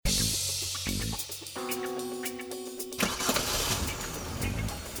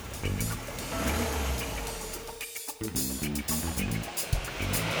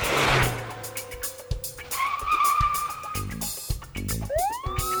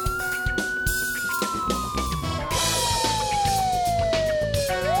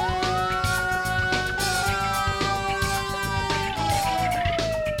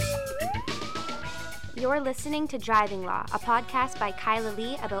You're listening to Driving Law, a podcast by Kyla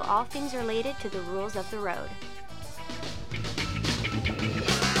Lee about all things related to the rules of the road.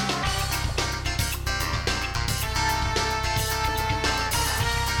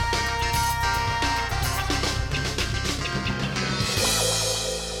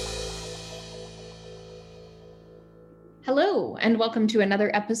 Hello, and welcome to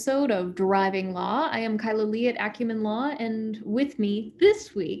another episode of Driving Law. I am Kyla Lee at Acumen Law, and with me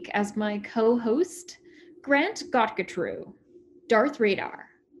this week as my co-host, Grant Gottgetru, Darth Radar.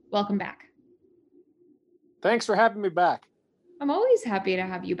 Welcome back. Thanks for having me back. I'm always happy to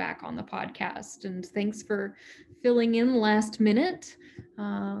have you back on the podcast, and thanks for filling in last minute.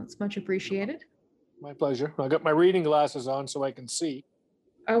 It's much appreciated. My pleasure. I got my reading glasses on so I can see.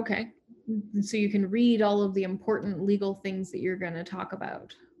 Okay. So you can read all of the important legal things that you're going to talk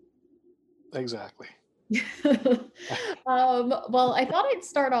about. Exactly. Well, I thought I'd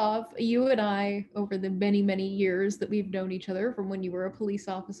start off, you and I, over the many, many years that we've known each other, from when you were a police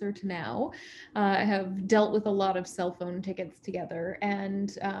officer to now, have dealt with a lot of cell phone tickets together.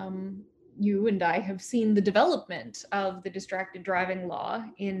 And you and I have seen the development of the distracted driving law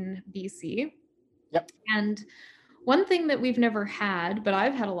in BC. Yep. And one thing that we've never had, but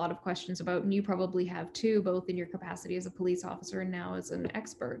I've had a lot of questions about, and you probably have too, both in your capacity as a police officer and now as an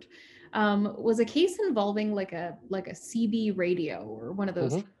expert, was a case involving like a CB radio, or one of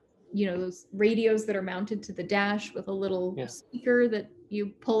those, those radios that are mounted to the dash with a little speaker that you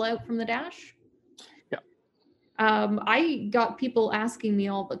pull out from the dash. I got people asking me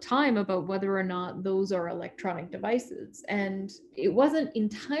all the time about whether or not those are electronic devices, and it wasn't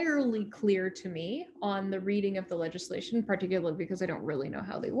entirely clear to me on the reading of the legislation, particularly because I don't really know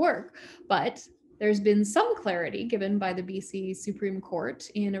how they work, but there's been some clarity given by the BC Supreme Court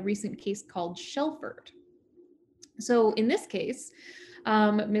in a recent case called Shelford. So in this case,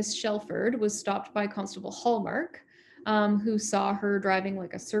 Miss Shelford was stopped by Constable Hallmark, who saw her driving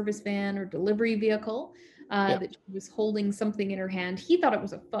like a service van or delivery vehicle, that she was holding something in her hand. He thought it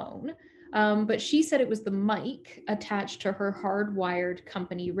was a phone, but she said it was the mic attached to her hardwired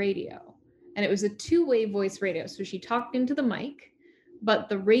company radio. And it was a two-way voice radio. So she talked into the mic, but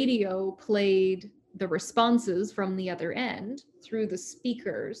the radio played the responses from the other end through the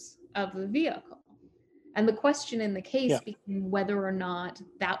speakers of the vehicle. And the question in the case became whether or not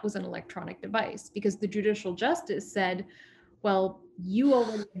that was an electronic device, because the judicial justice said, well, you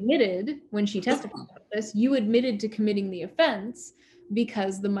already admitted, when she testified about this, you admitted to committing the offense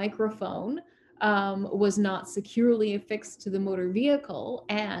because the microphone was not securely affixed to the motor vehicle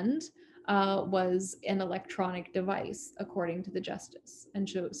and was an electronic device, according to the justice. And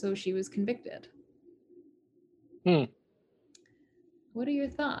so she was convicted. What are your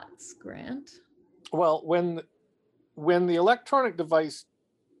thoughts, Grant? Well, when the electronic device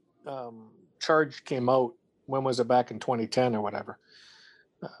charge came out, when was it, back in 2010 or whatever,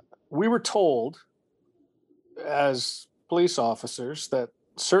 we were told as police officers that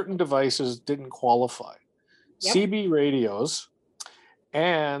certain devices didn't qualify. CB radios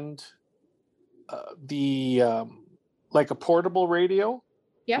and like a portable radio,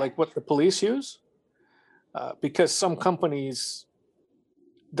 like what the police use, because some companies,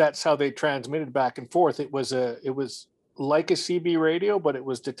 that's how they transmitted back and forth. It was like a CB radio, but it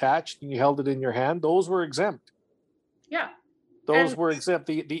was detached and you held it in your hand. Those were exempt. Those were exempt.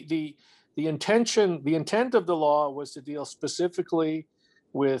 The intent of the law was to deal specifically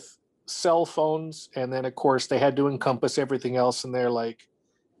with cell phones, and then of course they had to encompass everything else in there, like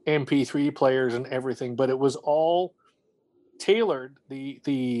MP3 players and everything. But it was all tailored.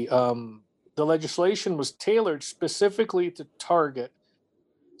 The legislation was tailored specifically to target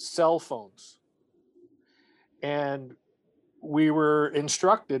cell phones, and we were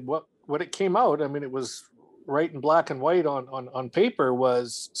instructed what it came out. I mean, it was right in black and white on paper,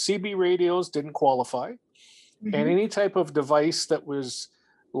 was CB radios didn't qualify, and any type of device that was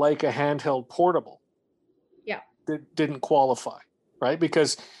like a handheld portable didn't qualify, right?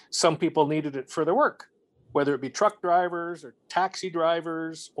 Because some people needed it for their work, whether it be truck drivers or taxi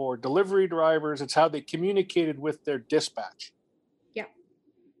drivers or delivery drivers. It's how they communicated with their dispatch.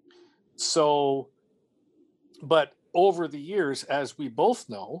 So, but over the years, as we both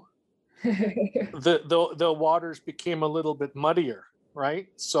know, the waters became a little bit muddier, right?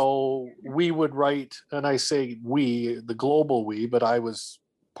 So we would write, and I say we, the global we, but I was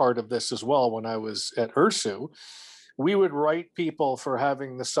part of this as well when I was at URSU. We would write people for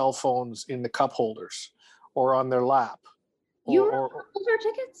having the cell phones in the cup holders or on their lap. You wrote cup holder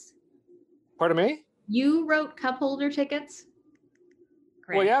tickets? Pardon me? You wrote cup holder tickets?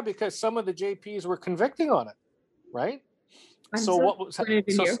 Great. Well, yeah, because some of the JPs were convicting on it, right? I'm so what was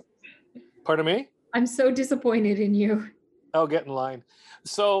you? Pardon me? I'm so disappointed in you. Oh, get in line.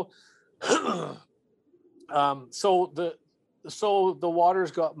 So, so the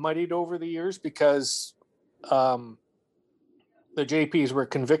waters got muddied over the years because the JPs were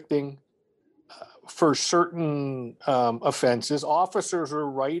convicting for certain offenses. Officers were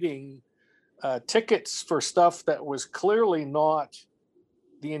writing tickets for stuff that was clearly not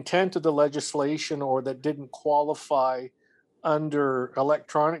the intent of the legislation or that didn't qualify under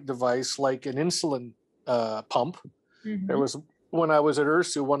electronic device like an insulin pump. Mm-hmm. There was, when I was at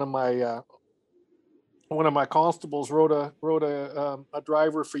URSU, one of my constables wrote a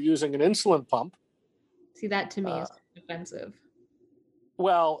driver for using an insulin pump. See, that to me is offensive.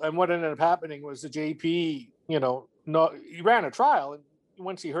 Well, and what ended up happening was the JP, he ran a trial, and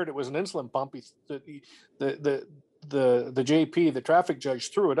once he heard it was an insulin pump, the JP, the traffic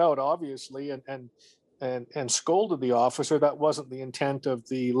judge, threw it out, obviously, and scolded the officer. That wasn't the intent of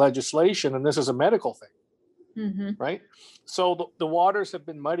the legislation, and this is a medical thing. Mm-hmm. Right? So the waters have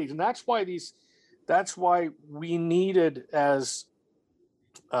been muddied, and that's why we needed, as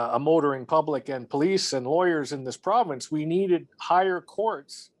a motoring public and police and lawyers in this province, we needed higher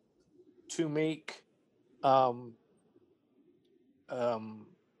courts to make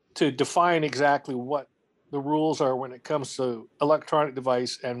to define exactly what the rules are when it comes to electronic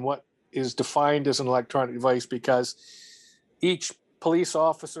device and what is defined as an electronic device, because each police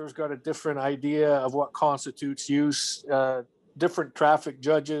officer's got a different idea of what constitutes use. Different traffic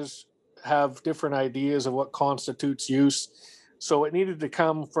judges have different ideas of what constitutes use. So it needed to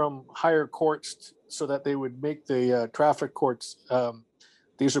come from higher courts so that they would make the traffic courts.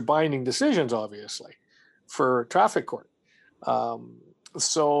 These are binding decisions, obviously, for traffic court.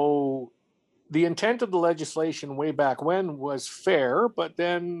 So the intent of the legislation way back when was fair, but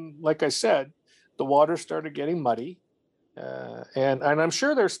then, like I said, the water started getting muddy. And I'm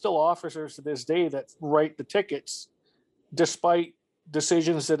sure there's still officers to this day that write the tickets despite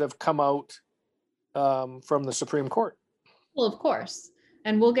decisions that have come out from the Supreme Court. Well, of course.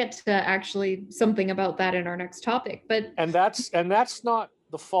 And we'll get to actually something about that in our next topic. But that's not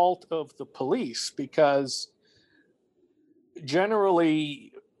the fault of the police, because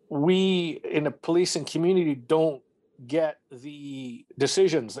generally we in a policing community don't get the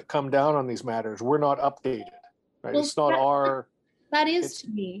decisions that come down on these matters. We're not updated. Right? Well, it's not that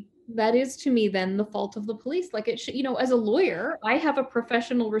is to me then the fault of the police. Like, it should, as a lawyer, I have a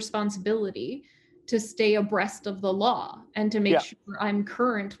professional responsibility to stay abreast of the law and to make sure I'm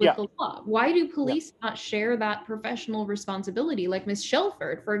current with the law. Why do police not share that professional responsibility? Like Ms.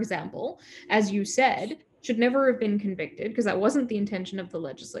 Shelford, for example, as you said, should never have been convicted because that wasn't the intention of the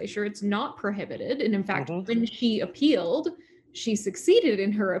legislature. It's not prohibited. And in fact, when she appealed, she succeeded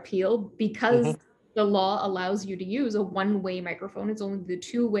in her appeal because the law allows you to use a one-way microphone. It's only the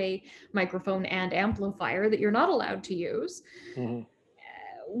two-way microphone and amplifier that you're not allowed to use. Mm-hmm.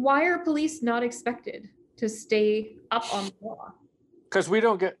 Why are police not expected to stay up on the law? Because we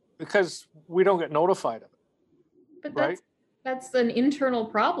don't get notified of it. But that's an internal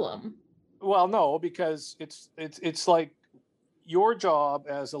problem. Well, no, because it's like your job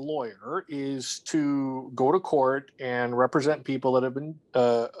as a lawyer is to go to court and represent people that have been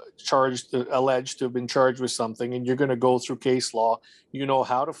alleged to have been charged with something, and you're going to go through case law. You know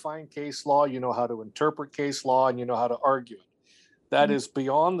how to find case law, you know how to interpret case law, and you know how to argue it. That is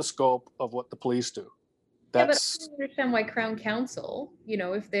beyond the scope of what the police do. But I don't understand why Crown Counsel,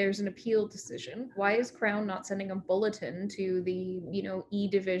 if there's an appeal decision, why is Crown not sending a bulletin to the, E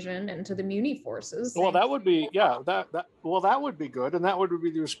division and to the Muni forces? Well, that would be, that would be good. And that would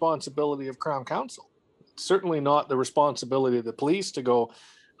be the responsibility of Crown Counsel. It's certainly not the responsibility of the police to go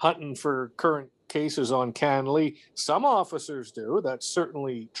hunting for current cases on CanLII. Some officers do. That's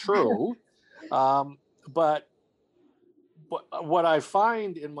certainly true. But what I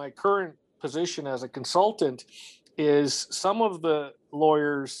find in my current position as a consultant is some of the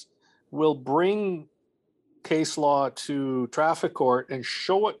lawyers will bring case law to traffic court and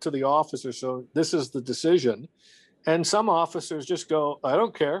show it to the officer. So this is the decision. And some officers just go, I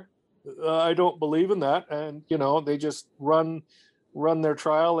don't care. I don't believe in that. And, they just run their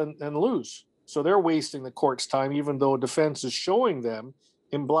trial and lose. So they're wasting the court's time, even though defense is showing them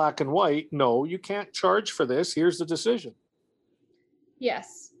in black and white, no, you can't charge for this. Here's the decision.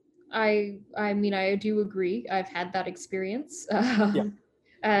 Yes, I mean, I do agree. I've had that experience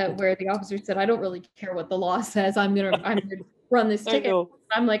where the officer said, I don't really care what the law says. I'm gonna run this ticket.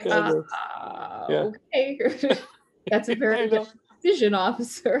 I'm like, okay. That's a very good decision,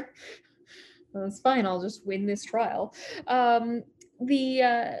 officer. That's fine. I'll just win this trial. To me,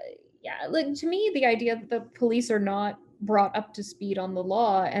 the idea that the police are not brought up to speed on the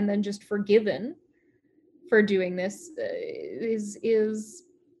law and then just forgiven for doing this is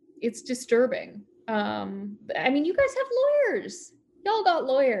it's disturbing. I mean, you guys have lawyers. Y'all got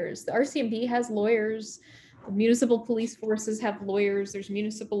lawyers. The RCMP has lawyers. The municipal police forces have lawyers. There's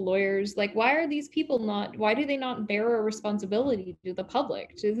municipal lawyers. Like, why do they not bear a responsibility to the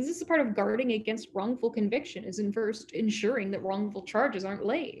public? So this is a part of guarding against wrongful conviction, is in first ensuring that wrongful charges aren't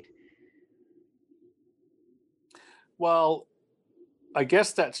laid. Well, I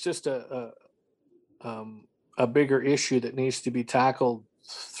guess that's just a bigger issue that needs to be tackled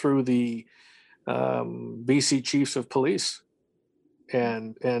through the BC Chiefs of Police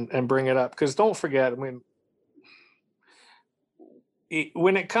and bring it up. Because don't forget, I mean,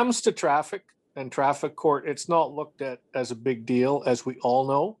 when it comes to traffic and traffic court, it's not looked at as a big deal, as we all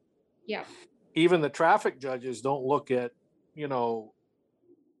know. Yeah. Even the traffic judges don't look at,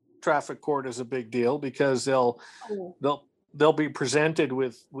 traffic court as a big deal, because they'll be presented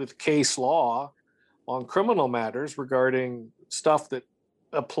with case law on criminal matters regarding stuff that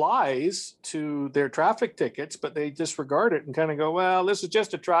applies to their traffic tickets, but they disregard it and kind of go, well, this is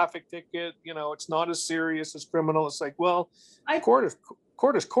just a traffic ticket, it's not as serious as criminal. It's like, well, court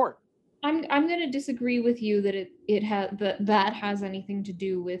is court. I'm going to disagree with you that that has anything to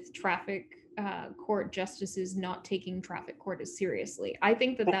do with traffic court justices not taking traffic court as seriously. I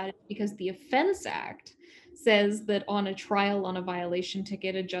think that is because the Offense Act says that on a trial on a violation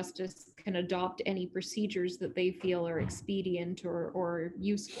ticket, a justice can adopt any procedures that they feel are expedient or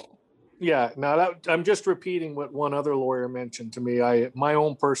useful. Yeah, now I'm just repeating what one other lawyer mentioned to me. My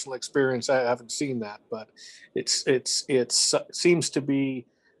own personal experience, I haven't seen that, but it seems to be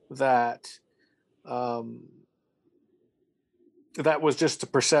that that was just a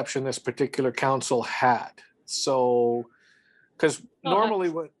perception this particular council had. So, because normally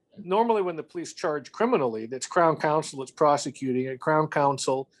when the police charge criminally, that's Crown Counsel that's prosecuting it. Crown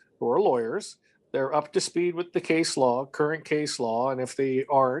Counsel, who are lawyers, they're up to speed with the case law, current case law, and if they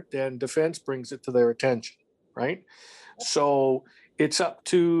aren't, then defense brings it to their attention, right? So it's up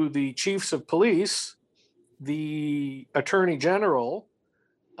to the chiefs of police, the attorney general,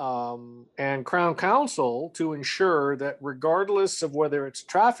 and Crown Counsel to ensure that regardless of whether it's a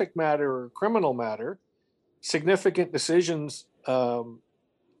traffic matter or a criminal matter, significant decisions,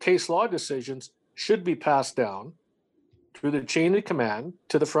 case law decisions, should be passed down through the chain of command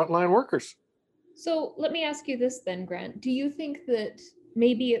to the frontline workers. So let me ask you this then, Grant. Do you think that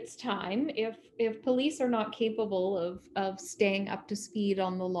maybe it's time, if police are not capable of staying up to speed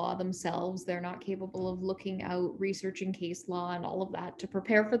on the law themselves, they're not capable of looking out, researching case law and all of that to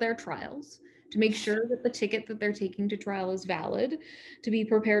prepare for their trials, to make sure that the ticket that they're taking to trial is valid, to be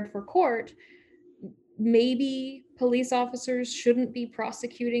prepared for court, maybe police officers shouldn't be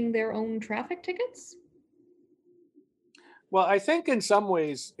prosecuting their own traffic tickets? Well, I think in some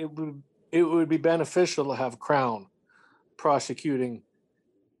ways it would be beneficial to have Crown prosecuting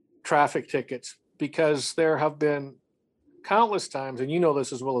traffic tickets, because there have been countless times, and you know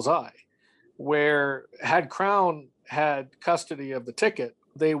this as well as I, where had Crown had custody of the ticket,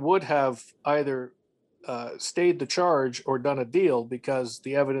 they would have either stayed the charge or done a deal because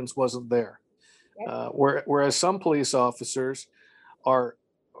the evidence wasn't there. Whereas some police officers are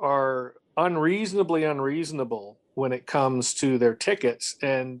unreasonably unreasonable when it comes to their tickets,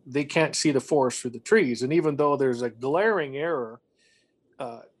 and they can't see the forest through the trees. And even though there's a glaring error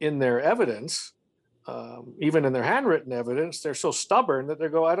in their evidence, even in their handwritten evidence, they're so stubborn that they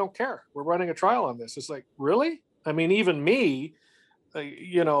go, I don't care. We're running a trial on this. It's like, really? I mean, even me,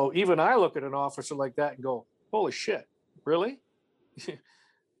 even I look at an officer like that and go, holy shit, really?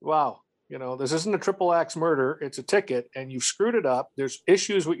 Wow. This isn't a triple axe murder. It's a ticket, and you've screwed it up. There's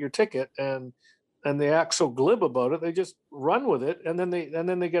issues with your ticket, and they act so glib about it. They just run with it, and then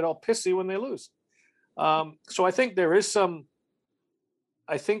they get all pissy when they lose. So I think there's some,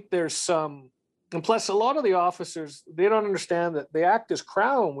 and plus a lot of the officers, they don't understand that they act as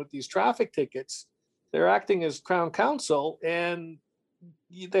Crown with these traffic tickets. They're acting as Crown Counsel, and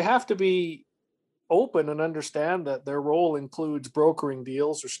they have to be open and understand that their role includes brokering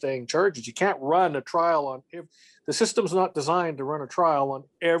deals or staying charges. You can't run a trial if the system's not designed to run a trial on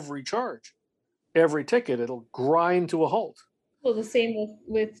every charge, every ticket. It'll grind to a halt. Well, the same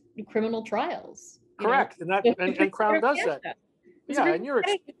with criminal trials. Correct. And Crown does that. Yeah, and you're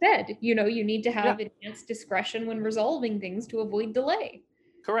said, you need to have enhanced discretion when resolving things to avoid delay.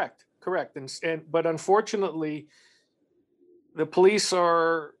 Correct. But unfortunately, the police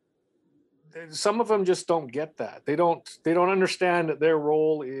some of them just don't get that. They don't understand that their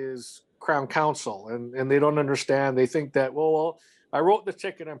role is Crown Counsel, and they don't understand. They think that, well, I wrote the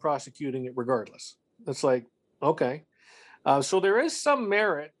ticket, I'm prosecuting it regardless. It's like, okay. So there is some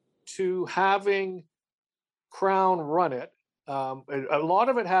merit to having Crown run it. A lot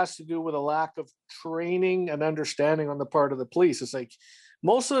of it has to do with a lack of training and understanding on the part of the police. It's like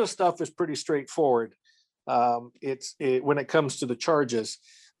most of the stuff is pretty straightforward. When it comes to the charges,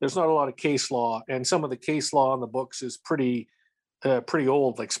 there's not a lot of case law, and some of the case law on the books is pretty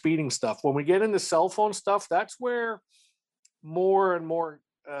old, like speeding stuff. When we get into cell phone stuff, that's where more and more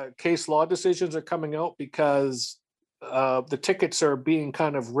case law decisions are coming out, because the tickets are being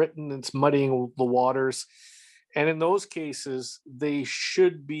kind of written, it's muddying the waters. And in those cases, they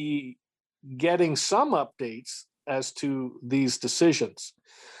should be getting some updates as to these decisions.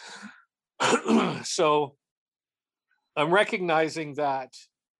 So I'm recognizing that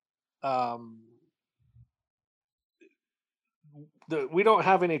we don't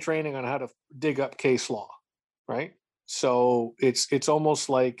have any training on how to dig up case law, right? So it's almost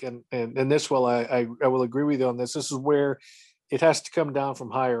like, and this will, I will agree with you on this. This is where it has to come down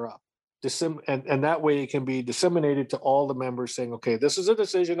from higher up. And that way it can be disseminated to all the members, saying, okay, this is a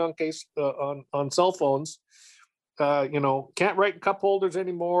decision on case on cell phones. Can't write cup holders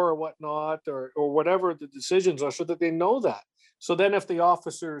anymore or whatnot, or whatever the decisions are, so that they know that. So then if the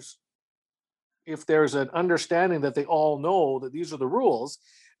officers, if there's an understanding that they all know that these are the rules,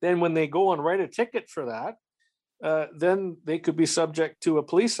 then when they go and write a ticket for that, then they could be subject to a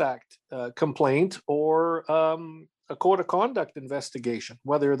police act complaint, or a code of conduct investigation,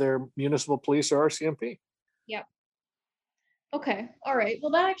 whether they're municipal police or RCMP. Yep. Okay. All right.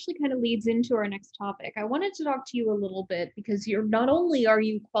 Well, that actually kind of leads into our next topic. I wanted to talk to you a little bit, because you're not only are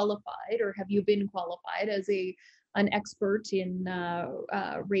you qualified, or have you been qualified as an expert in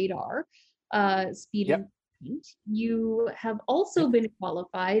radar, speed, Yep. and speed, you have also been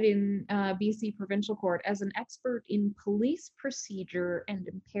qualified in BC Provincial Court as an expert in police procedure and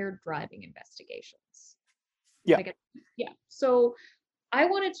impaired driving investigations. Yeah. Yeah. So I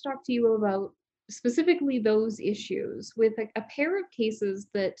wanted to talk to you about specifically those issues with a pair of cases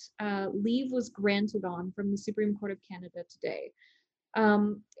that leave was granted on from the Supreme Court of Canada today.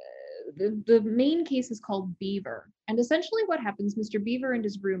 The main case is called Beaver. And essentially what happens, Mr. Beaver and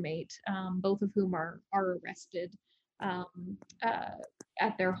his roommate, both of whom are arrested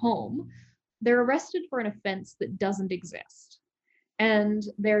at their home, they're arrested for an offense that doesn't exist. And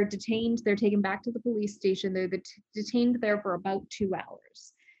they're detained, they're taken back to the police station. They're detained there for about 2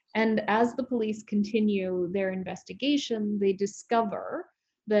 hours. And as the police continue their investigation, they discover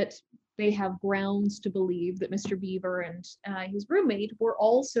that they have grounds to believe that Mr. Beaver and his roommate were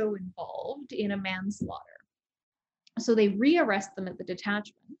also involved in a manslaughter. So they rearrest them at the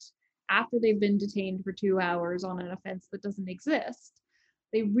detachment after they've been detained for 2 hours on an offense that doesn't exist.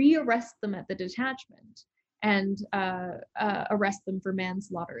 They rearrest them at the detachment and arrest them for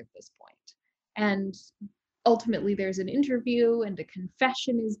manslaughter at this point. And ultimately there's an interview and a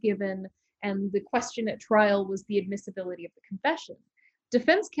confession is given, and the question at trial was the admissibility of the confession.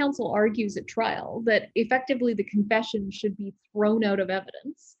 Defense counsel argues at trial that effectively the confession should be thrown out of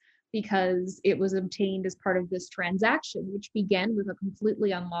evidence because it was obtained as part of this transaction, which began with a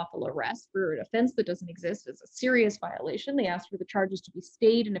completely unlawful arrest for an offense that doesn't exist. It's a serious violation. They asked for the charges to be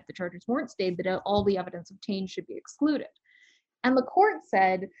stayed, and if the charges weren't stayed, that all the evidence obtained should be excluded. And the court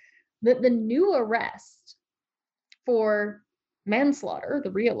said that the new arrest for manslaughter,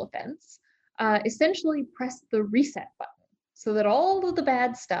 the real offense, essentially pressed the reset button so that all of the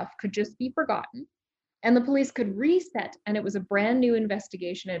bad stuff could just be forgotten, and the police could reset, and it was a brand new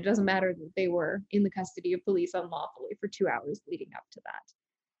investigation. It doesn't matter that they were in the custody of police unlawfully for 2 hours leading up to that.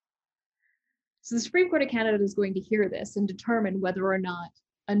 So the Supreme Court of Canada is going to hear this and determine whether or not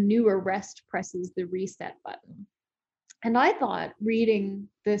a new arrest presses the reset button. And I thought, reading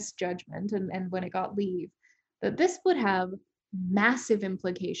this judgment and when it got leave, that this would have massive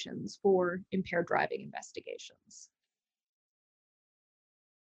implications for impaired driving investigations.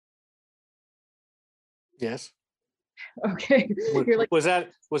 Yes. Okay. You're like, was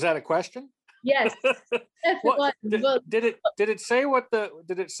that a question? Yes. Yes, it was. Did it say what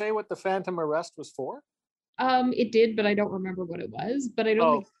the phantom arrest was for? It did, but I don't remember what it was. But I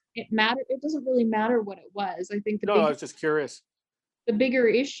don't think it mattered. It doesn't really matter what it was. I think I was just curious. The bigger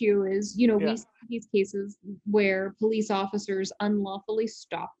issue is, we see these cases where police officers unlawfully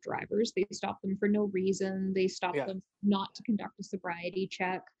stop drivers. They stop them for no reason. They stop them not to conduct a sobriety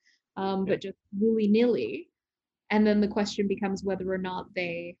check, but just willy-nilly. And then the question becomes whether or not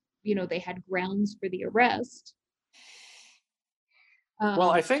they had grounds for the arrest. Well,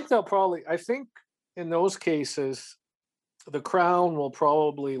 I think in those cases, the Crown will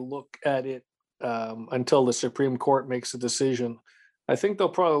probably look at it until the Supreme Court makes a decision. I think they'll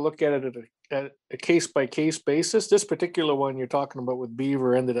probably look at it at a case by case basis. This particular one you're talking about with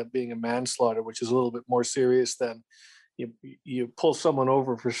Beaver ended up being a manslaughter, which is a little bit more serious than you pull someone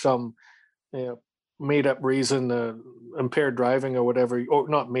over for some made up reason, impaired driving or whatever, or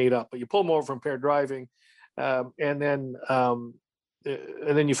not made up, but you pull them over for impaired driving, and then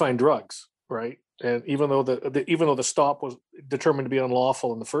you find drugs, right? And even though the stop was determined to be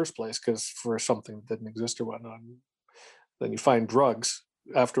unlawful in the first place, because for something that didn't exist or whatnot, then you find drugs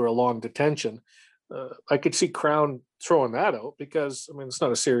after a long detention. I could see Crown throwing that out because it's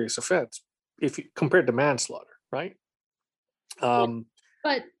not a serious offense if you compared to manslaughter, right?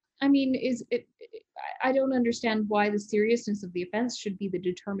 But I mean, I don't understand why the seriousness of the offense should be the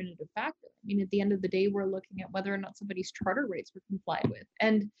determinative factor. I mean, at the end of the day, we're looking at whether or not somebody's charter rights were complied with,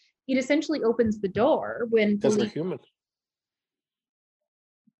 and it essentially opens the door when because we're human.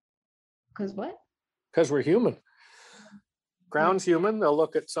 Because what? Because we're human. Crown's human. They'll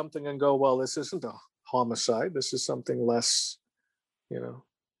look at something and go, "Well, this isn't a homicide. This is something less."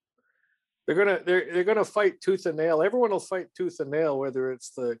 They're gonna fight tooth and nail. Everyone will fight tooth and nail, whether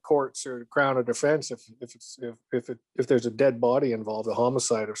it's the courts or Crown or defense, if there's a dead body involved, a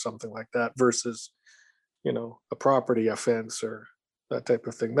homicide or something like that, versus a property offense or that type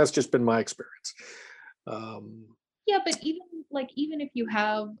of thing. That's just been my experience. Yeah, but even if you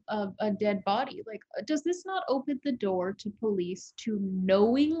have a dead body, does this not open the door to police to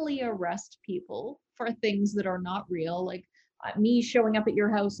knowingly arrest people for things that are not real? Like me showing up at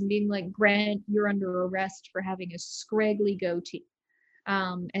your house and being like, Grant, you're under arrest for having a scraggly goatee,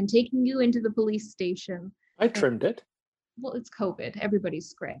 and taking you into the police station. I trimmed it. Well, it's COVID. Everybody's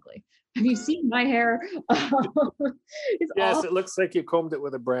scraggly. Have you seen my hair? It's yes, awful. It looks like you combed it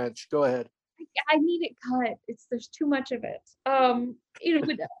with a branch. Go ahead. I need it cut. There's too much of it.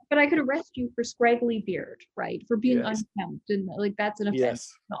 But I could arrest you for scraggly beard, right? For being unkempt, and that's an offense.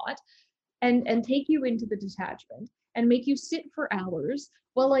 Yes. Not. And take you into the detachment and make you sit for hours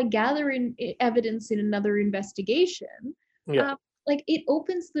while I gather in evidence in another investigation. Yeah. It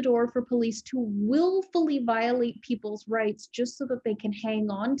opens the door for police to willfully violate people's rights just so that they can hang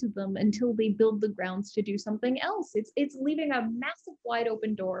on to them until they build the grounds to do something else. It's leaving a massive wide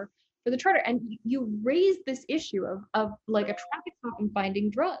open door for the charter. And you raised this issue of a traffic stop and finding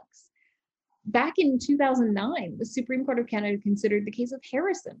drugs. Back in 2009, the Supreme Court of Canada considered the case of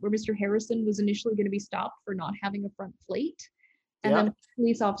Harrison, where Mr. Harrison was initially going to be stopped for not having a front plate. And then a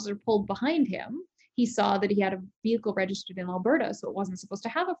police officer pulled behind him. He saw that he had a vehicle registered in Alberta, so it wasn't supposed to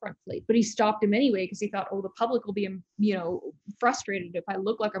have a front plate, but he stopped him anyway because he thought, the public will be, frustrated if I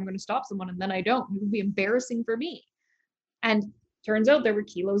look like I'm going to stop someone and then I don't. It would be embarrassing for me. And turns out there were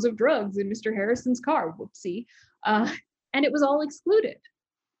kilos of drugs in Mr. Harrison's car. Whoopsie. And it was all excluded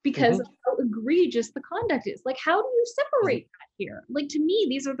because of how egregious the conduct is. How do you separate that here? To me,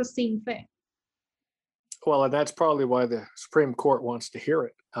 these are the same thing. Well, and that's probably why the Supreme Court wants to hear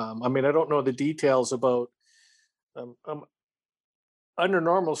it. I don't know the details about under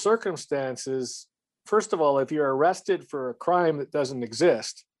normal circumstances. First of all, if you're arrested for a crime that doesn't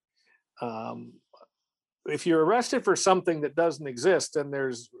exist, if you're arrested for something that doesn't exist, then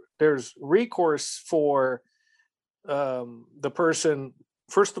there's recourse for the person.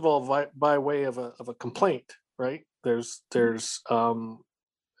 First of all, by way of a complaint, right? There's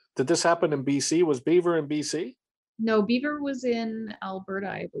did this happen in BC? Was Beaver in BC? No, Beaver was in Alberta,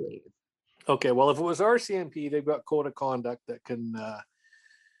 I believe. Okay, well, if it was RCMP, they've got code of conduct that can.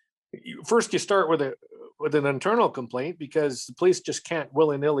 First, you start with an internal complaint because the police just can't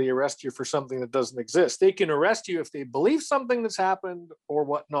willy-nilly arrest you for something that doesn't exist. They can arrest you if they believe something that's happened or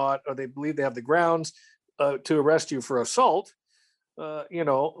whatnot, or they believe they have the grounds to arrest you for assault. But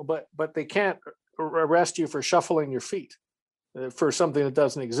they can't arrest you for shuffling your feet. For something that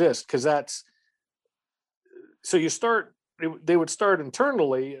doesn't exist, because they would start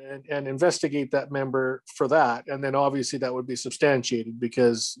internally and investigate that member for that, and then obviously that would be substantiated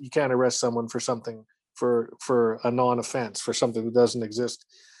because you can't arrest someone for something for a non-offense, for something that doesn't exist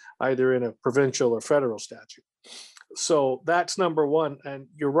either in a provincial or federal statute. So that's number one, and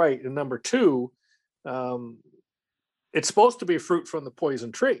you're right. And number two, it's supposed to be fruit from the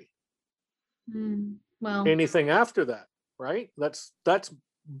poison tree. Well, anything after that, right? That's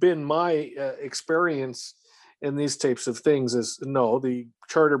been my experience in these types of things is no, the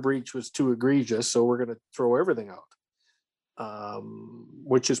charter breach was too egregious, so we're going to throw everything out,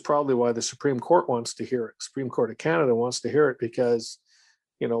 which is probably why the Supreme Court wants to hear it. Supreme Court of Canada wants to hear it because,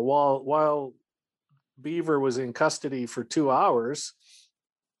 while Beaver was in custody for 2 hours,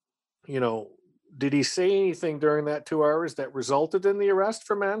 did he say anything during that 2 hours that resulted in the arrest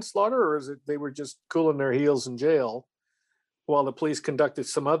for manslaughter, or is it they were just cooling their heels in jail while the police conducted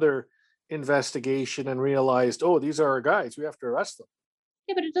some other investigation and realized, oh, these are our guys, we have to arrest them.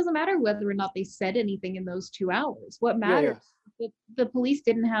 Yeah, but it doesn't matter whether or not they said anything in those 2 hours. What matters is that the police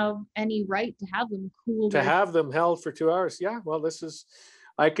didn't have any right to have them cooled. To have them held for 2 hours. Yeah, well, this is,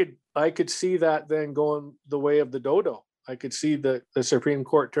 I could see that then going the way of the dodo. I could see the Supreme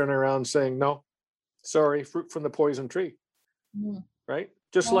Court turning around saying, no, sorry, fruit from the poison tree. Right?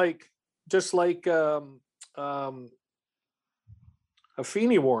 Just like a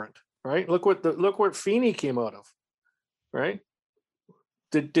Feeney warrant, right? Look what Feeney came out of, right?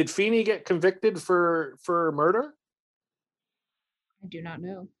 Did Feeney get convicted for murder? I do not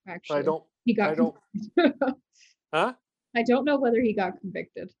know, actually. I don't. Huh? I don't know whether he got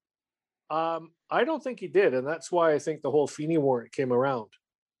convicted. I don't think he did, and that's why I think the whole Feeney warrant came around.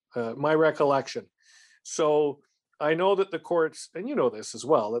 My recollection. So I know that the courts, and you know this as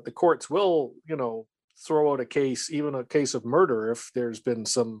well, that the courts will, throw out a case, even a case of murder, if there's been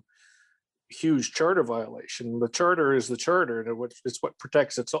some huge charter violation. The charter is the charter, and it's what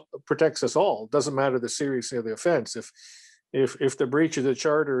protects us all. It doesn't matter the seriousness of the offense. If the breach of the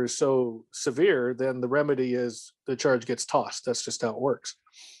charter is so severe, then the remedy is the charge gets tossed. That's just how it works.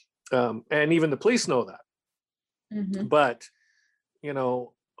 And even the police know that. Mm-hmm. But,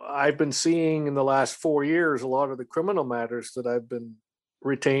 I've been seeing in the last 4 years, a lot of the criminal matters that I've been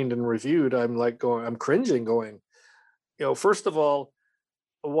retained and reviewed, I'm cringing going, first of all,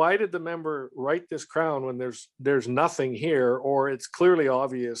 why did the member write this crown when there's nothing here, or it's clearly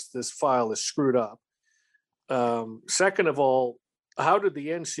obvious this file is screwed up? Second of all, how did the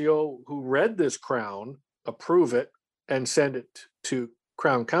NCO who read this crown approve it and send it to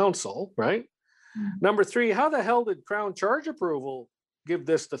Crown Counsel, right? Mm-hmm. Number three, how the hell did Crown Charge Approval give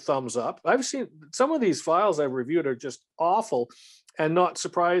this the thumbs up? I've seen some of these files I've reviewed are just awful, and not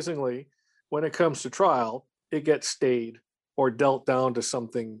surprisingly, when it comes to trial, it gets stayed or dealt down to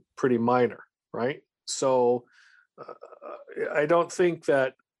something pretty minor, right? So I don't think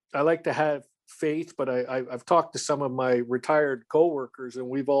that, I like to have faith, but I've talked to some of my retired coworkers, and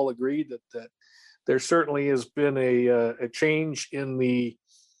we've all agreed that there certainly has been a change in the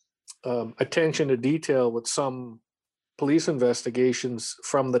attention to detail with some police investigations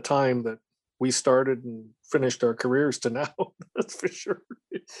from the time that we started and finished our careers to now. That's for sure.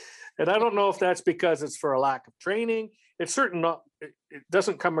 And I don't know if that's because it's for a lack of training. It's certainly not. It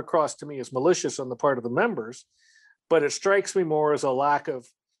doesn't come across to me as malicious on the part of the members, but it strikes me more as a lack of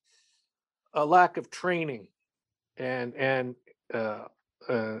training and on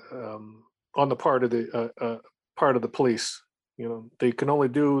the part of the police. They can only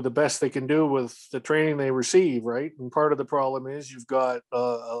do the best they can do with the training they receive, right? And part of the problem is you've got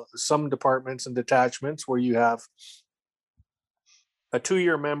some departments and detachments where you have a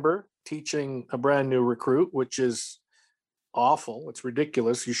 2-year member teaching a brand new recruit, which is awful. It's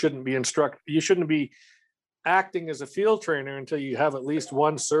ridiculous. You shouldn't be acting as a field trainer until you have at least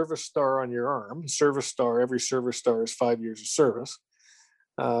one service star on your arm. Every service star is 5 years of service.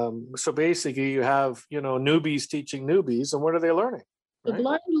 So basically you have, newbies teaching newbies, and what are they learning? Right? The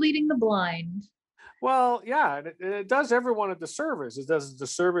blind leading the blind. Well, yeah, it does everyone a disservice. It does a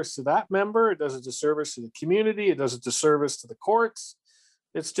disservice to that member. It does a disservice to the community. It does a disservice to the courts.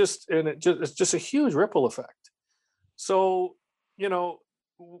 It's just a huge ripple effect. So,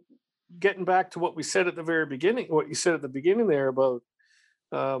 getting back to what we said at the very beginning, what you said at the beginning there about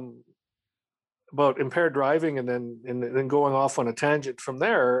impaired driving, and then going off on a tangent from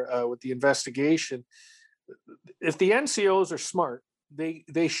there with the investigation. If the NCOs are smart,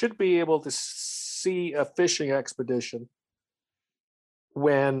 they should be able to see a fishing expedition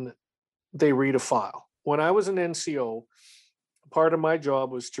when they read a file. When I was an NCO, part of my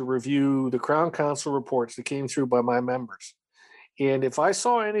job was to review the Crown Counsel reports that came through by my members. And if I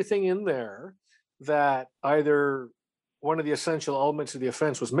saw anything in there that either one of the essential elements of the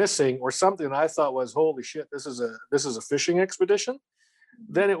offense was missing, or something I thought was, holy shit, this is a fishing expedition,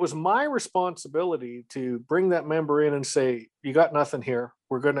 then it was my responsibility to bring that member in and say, you got nothing here.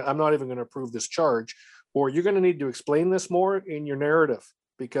 I'm not even going to approve this charge, or you're going to need to explain this more in your narrative,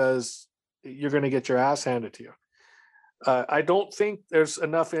 because you're going to get your ass handed to you. I don't think there's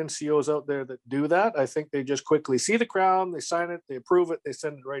enough NCOs out there that do that. I think they just quickly see the Crown, they sign it, they approve it, they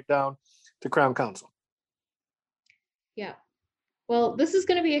send it right down to Crown Counsel. Yeah. Well, this is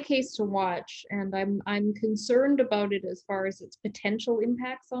going to be a case to watch, and I'm concerned about it as far as its potential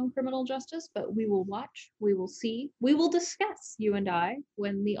impacts on criminal justice, but we will watch, we will see, we will discuss, you and I,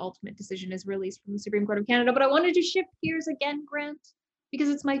 when the ultimate decision is released from the Supreme Court of Canada. But I wanted to shift gears again, Grant, because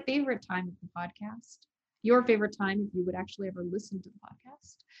it's my favorite time of the podcast. Your favorite time, if you would actually ever listen to the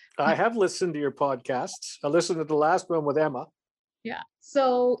podcast. I have listened to your podcasts. I listened to the last one with Emma. Yeah.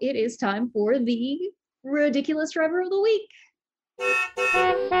 So it is time for the ridiculous driver of the week.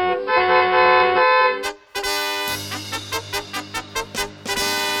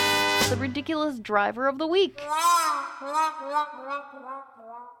 The ridiculous driver of the week.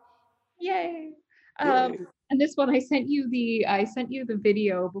 Yay. And this one, I sent you the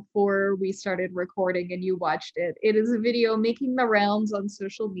video before we started recording and you watched it. It is a video making the rounds on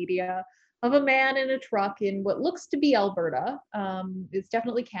social media of a man in a truck in what looks to be Alberta. It's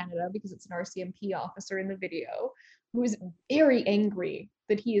definitely Canada because it's an RCMP officer in the video who is very angry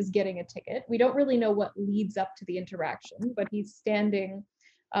that he is getting a ticket. We don't really know what leads up to the interaction, but he's standing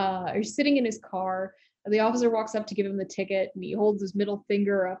or sitting in his car. The officer walks up to give him the ticket and he holds his middle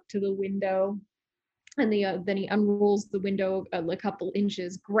finger up to the window. And then he unrolls the window a couple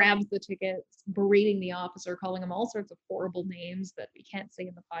inches, grabs the ticket, berating the officer, calling him all sorts of horrible names that we can't say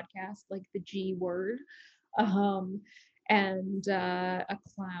in the podcast, like the G word, and a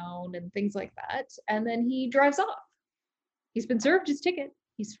clown and things like that. And then he drives off. He's been served his ticket.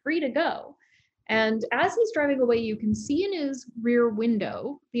 He's free to go. And as he's driving away, you can see in his rear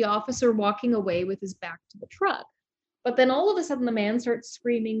window the officer walking away with his back to the truck. But then all of a sudden the man starts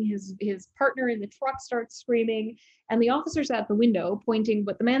screaming, his partner in the truck starts screaming, and the officer's at the window pointing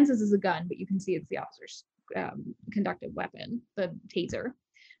what the man says is a gun, but you can see it's the officer's conductive weapon, the taser.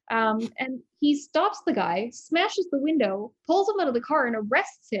 And he stops the guy, smashes the window, pulls him out of the car, and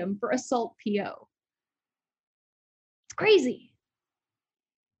arrests him for assault PO. It's crazy.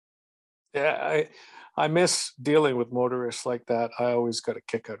 Yeah, I miss dealing with motorists like that. I always got a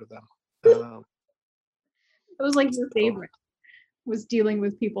kick out of them. It was like your favorite was dealing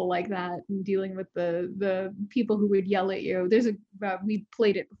with people like that and dealing with the people who would yell at you. There's we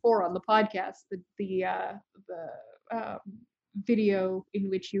played it before on the podcast, the video in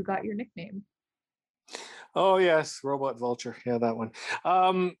which you got your nickname. Oh yes, Robot Vulture. Yeah, that one.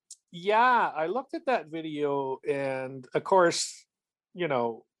 Yeah, I looked at that video and of course,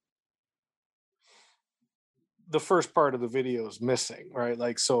 the first part of the video is missing, right?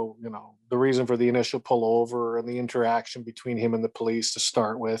 Like, so, the reason for the initial pullover and the interaction between him and the police to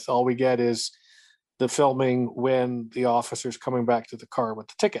start with, all we get is the filming when the officer's coming back to the car with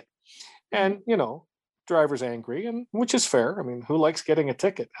the ticket. And, driver's angry, and which is fair. I mean, who likes getting a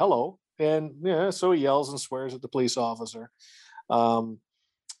ticket? Hello. And yeah, so he yells and swears at the police officer. I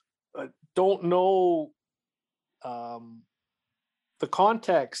don't know the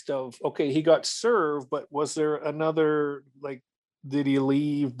context of, okay, he got served, but was there another, like, did he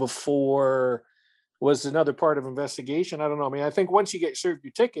leave before? Was another part of investigation? I don't know. I mean, I think once you get served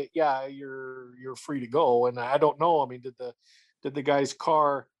your ticket, yeah, you're free to go. And I don't know. I mean, did the guy's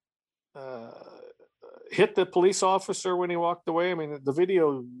car hit the police officer when he walked away? I mean, the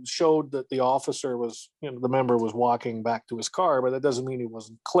video showed that the officer was, the member was walking back to his car, but that doesn't mean he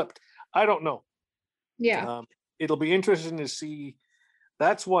wasn't clipped. I don't know. Yeah. It'll be interesting to see.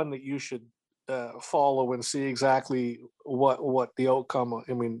 That's one that you should follow and see exactly what the outcome.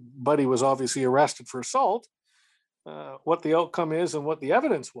 I mean, Buddy was obviously arrested for assault. What the outcome is and what the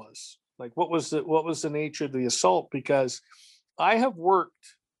evidence was. Like, what was the nature of the assault? Because I have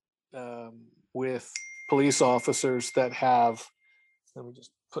worked with police officers that have. Let me just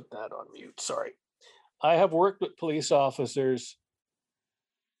put that on mute. Sorry. I have worked with police officers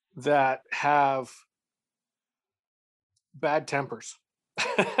that have bad tempers.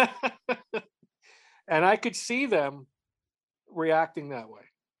 And I could see them reacting that way.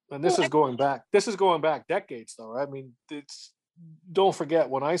 And this is going back decades though. I mean, don't forget,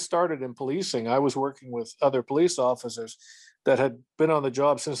 when I started in policing, I was working with other police officers that had been on the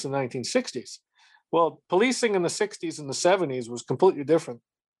job since the 1960s. Well, policing in the 60s and the 70s was completely different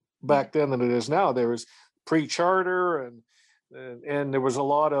back then than it is now. There was pre-charter and there was a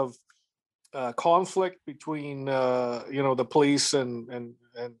lot of conflict between the police and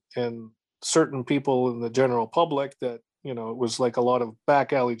certain people in the general public, that it was like a lot of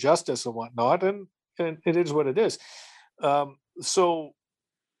back alley justice and whatnot, and it is what it is. So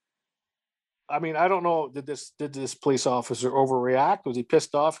I mean, I don't know, did this police officer overreact? Was he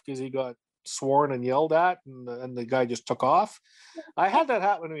pissed off because he got sworn and yelled at and the guy just took off? I had that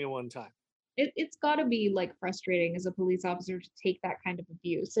happen to me one time. It's got to be like frustrating as a police officer to take that kind of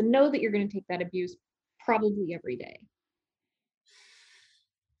abuse and know that you're going to take that abuse probably every day.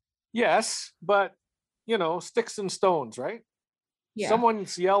 Yes, but sticks and stones, right? Yeah.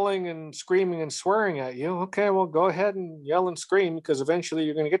 Someone's yelling and screaming and swearing at you. Okay, well, go ahead and yell and scream, because eventually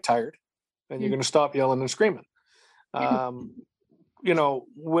you're going to get tired and you're going to stop yelling and screaming. It's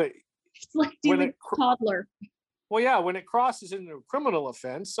like dealing with a toddler. Well, yeah, when it crosses into a criminal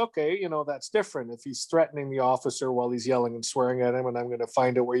offense, okay, that's different. If he's threatening the officer while he's yelling and swearing at him, and I'm going to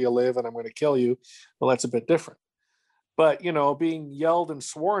find out where you live and I'm going to kill you, well, that's a bit different. But, being yelled and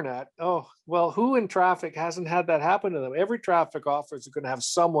sworn at, oh, well, who in traffic hasn't had that happen to them? Every traffic officer is going to have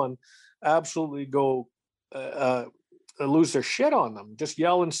someone absolutely go lose their shit on them, just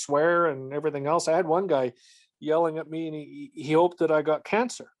yell and swear and everything else. I had one guy yelling at me, and he hoped that I got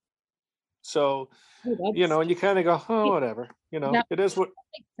cancer. So, and you kind of go, oh, whatever, it is what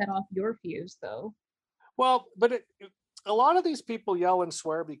set off your fuse, though. Well, but a lot of these people yell and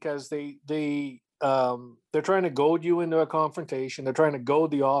swear because they're trying to goad you into a confrontation. They're trying to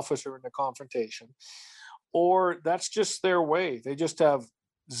goad the officer into confrontation, or that's just their way. They just have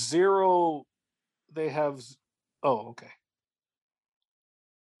zero. They have, oh, okay.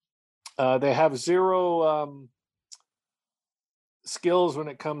 They have zero skills when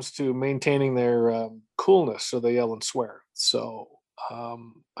it comes to maintaining their coolness, so they yell and swear. So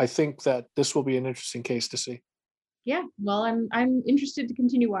I think that this will be an interesting case to see. Yeah, well, I'm interested to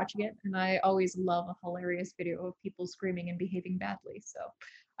continue watching it, and I always love a hilarious video of people screaming and behaving badly. So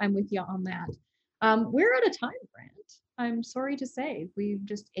I'm with you on that. We're out of time, Grant. I'm sorry to say we've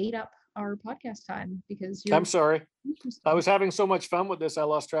just ate up our podcast time because I'm sorry. I was having so much fun with this, I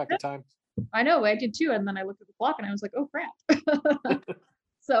lost track of time. I know, I did too. And then I looked at the clock and I was like, oh crap.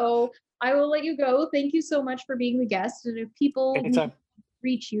 So I will let you go. Thank you so much for being the guest. And if people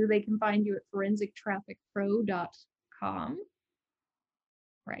reach you, they can find you at forensictrafficpro.com.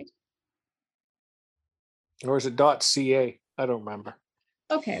 Right? Or is it .ca? I don't remember.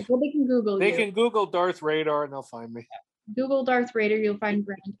 Okay, well, they can Google They can Google Darth Radar and they'll find me. Google Darth Radar, you'll find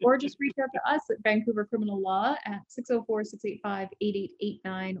Grant, or just reach out to us at Vancouver Criminal Law at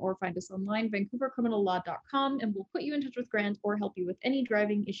 604-685-8889, or find us online, vancouvercriminallaw.com, and we'll put you in touch with Grant or help you with any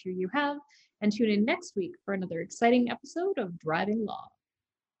driving issue you have. And tune in next week for another exciting episode of Driving Law.